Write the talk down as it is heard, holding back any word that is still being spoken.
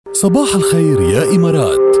صباح الخير يا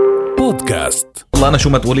إمارات بودكاست. والله أنا شو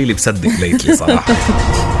ما تقولي لي بصدق ليتلي صراحة.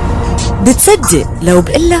 بتصدق لو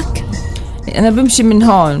بقلك أنا بمشي من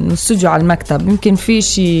هون من الاستوديو على المكتب يمكن في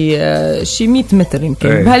شي 100 متر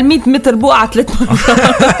يمكن بهال100 متر بوقع 3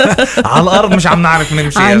 مرات على الأرض مش عم نعرف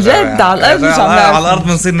نمشي عن جد على الأرض مش عم نعرف. على الأرض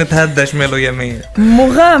بنصير نتهدى شمال ويمين.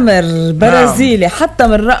 مغامر برازيلي حتى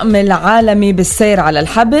من الرقم العالمي بالسير على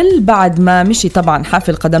الحبل بعد ما مشي طبعا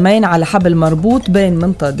حافل قدمين على حبل مربوط بين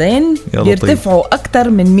منطادين يرتفعوا أكتر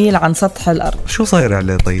من ميل عن سطح الأرض. شو صاير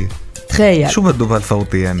عليه طيب؟ تخيل شو بده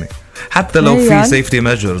بهالفوتي يعني؟ حتى لو في سيفتي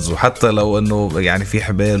ميجرز وحتى لو انه يعني في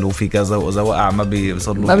حبال وفي كذا واذا وقع ما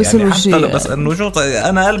بيصير يعني حتى بس انه شو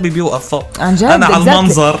انا قلبي بيوقف فوق. انا على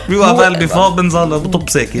المنظر بيوقف قلبي فوق بنزل بطب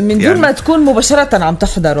ساكت من دون يعني. ما تكون مباشرة عم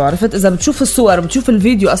تحضر عرفت اذا بتشوف الصور بتشوف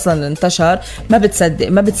الفيديو اصلا انتشر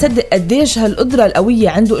ما بتصدق قديش هالقدرة القوية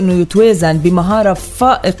عنده انه يتوازن بمهارة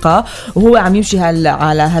فائقة وهو عم يمشي على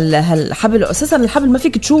هالحبل. اساسا الحبل ما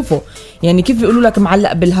فيك تشوفه يعني كيف بيقولوا لك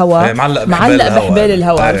معلق بالهواء معلق بحبال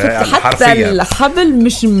الهواء عرفت حتى الحبل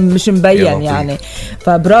مش مبين يعني.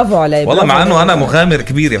 فبرافو علي والله مع انه انا مغامر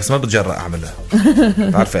كبير بس ما بتجرأ اعملها.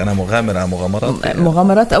 عارفه انا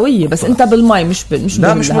مغامرات قويه بس انت بالماء مش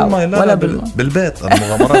لا مش بالماء ولا بالبيت. انا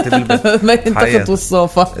مغامراتي بالبيت ما تنتقط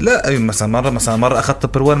والصوفه. لا مثلا مره اخذت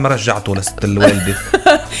بروان ما رجعته لست الوالده.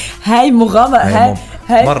 هاي مغامره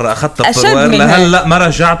هاي مرة أخذت بروان لهلا ما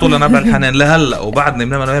رجعته لنبع الحنان لهلا وبعدني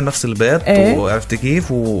بنام نفس البيت وعرفت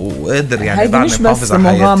كيف وقادر يعني بعدني محافظ على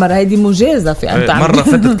حياتي. مغامرة هيدي مجازة في أنت مرة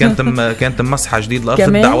فتت كانت مسحة جديد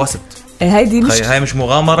الأرض دعوست. هاي مش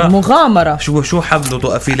مغامرة. شو حبلو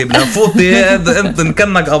توقفي لي بلا فوتي انت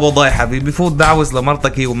كنك ابو ضاي حبيبي فوت دعوس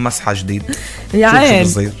لمرتك هي ومسحة جديد يا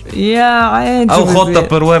عين او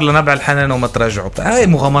خط برور لنبع الحنان وما ترجعوا. هاي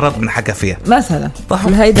مغامرات بنحكى فيها مثلا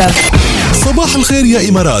هيدا. صباح الخير يا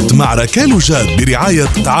إمارات مع ركال وجاد برعاية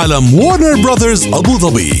عالم وارنر براذرز أبو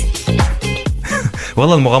ظبي.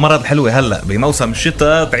 والله المغامرات الحلوة هلأ بموسم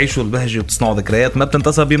الشتاء تعيشوا البهجة وتصنعوا ذكريات ما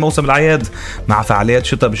بتنتسى بموسم العياد مع فعاليات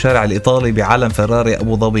شتاء بالشارع الإيطالي بعالم فيراري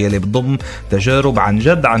أبو ظبي اللي بتضم تجارب عن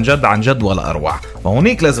جد ولا أروع.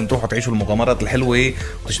 وهونيك لازم تروحوا تعيشوا المغامرات الحلوة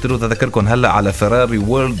وتشتروا تذكركم هلأ على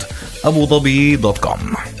ferrariworldabudhabi.com.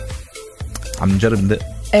 عم نجرب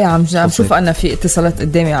عم شوف أنا في اتصالات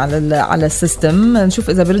قدامي على السيستم نشوف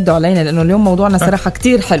إذا بيردوا علينا لأنه اليوم موضوعنا صراحة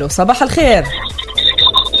كتير حلو. صباح الخير.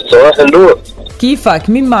 صباح النور. كيفك؟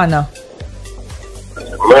 مين معنا؟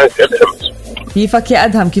 معك أدهم. كيفك يا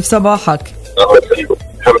أدهم؟ كيف صباحك؟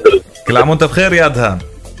 الحمد لله. كل عام وانت بخير يا أدهم.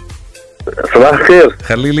 صباح الخير.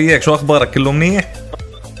 خلي لي إياك شو أخبارك كله منيح؟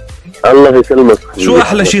 الله يسلمك. شو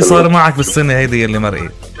أحلى شيء صار معك بالسنة هيدي اللي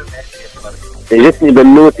مرقت؟ جتني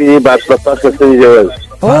بنوتي بعد 13 سنة جواز.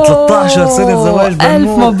 بعد 13 سنة زواج بنوت. ألف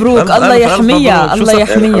مبروك. الله يحميها الله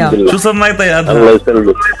يحميها. شو سميتها يا أدهم؟ الله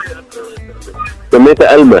يسلمك.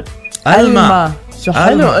 سميتها ألما. شو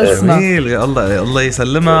حلو اسمها. جميل يا الله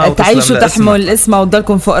يسلمها تعيشوا تحمل اسمها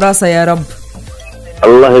وتضلكم فوق راسها يا رب.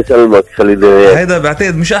 الله يسلمك خليدي. هيدا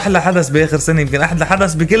بعتقد مش أحلى حدث بآخر سنة يمكن أحلى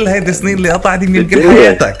حدث بكل هيدي السنين اللي قطعت يمكن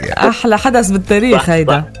حياتك يعني. أحلى حدث بالتاريخ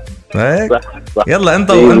هيدا. هيك يلا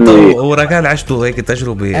انت وركال عشتوا هيك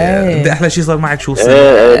تجربه. انت احلى شيء صار معك شو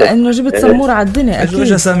انه جبت سمور على الدنيا اكيد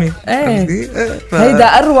اجا سامي. هيدا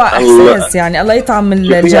اروع احساس يعني. الله يطعم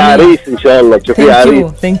الجميع. عريس ان شاء الله. تشوفي عريس.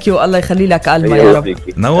 ثانك يو الله يخلي لك قلبها يا رب.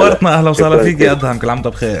 نورتنا. اهلا وسهلا فيك يا ادهم. كل عام وانت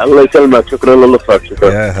بخير. الله يسلمك. شكرا للطفك.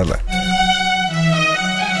 شكرا يا هلا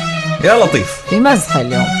يا لطيف. في مزحه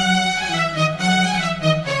اليوم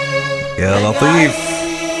يا لطيف.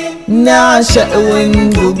 نعشق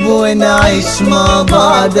وندب ونعيش مع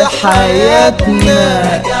بعض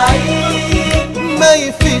حياتنا ما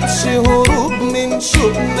يفيدش هروب من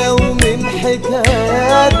شوقنا ومن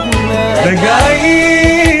حكاياتنا.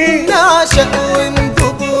 رجعين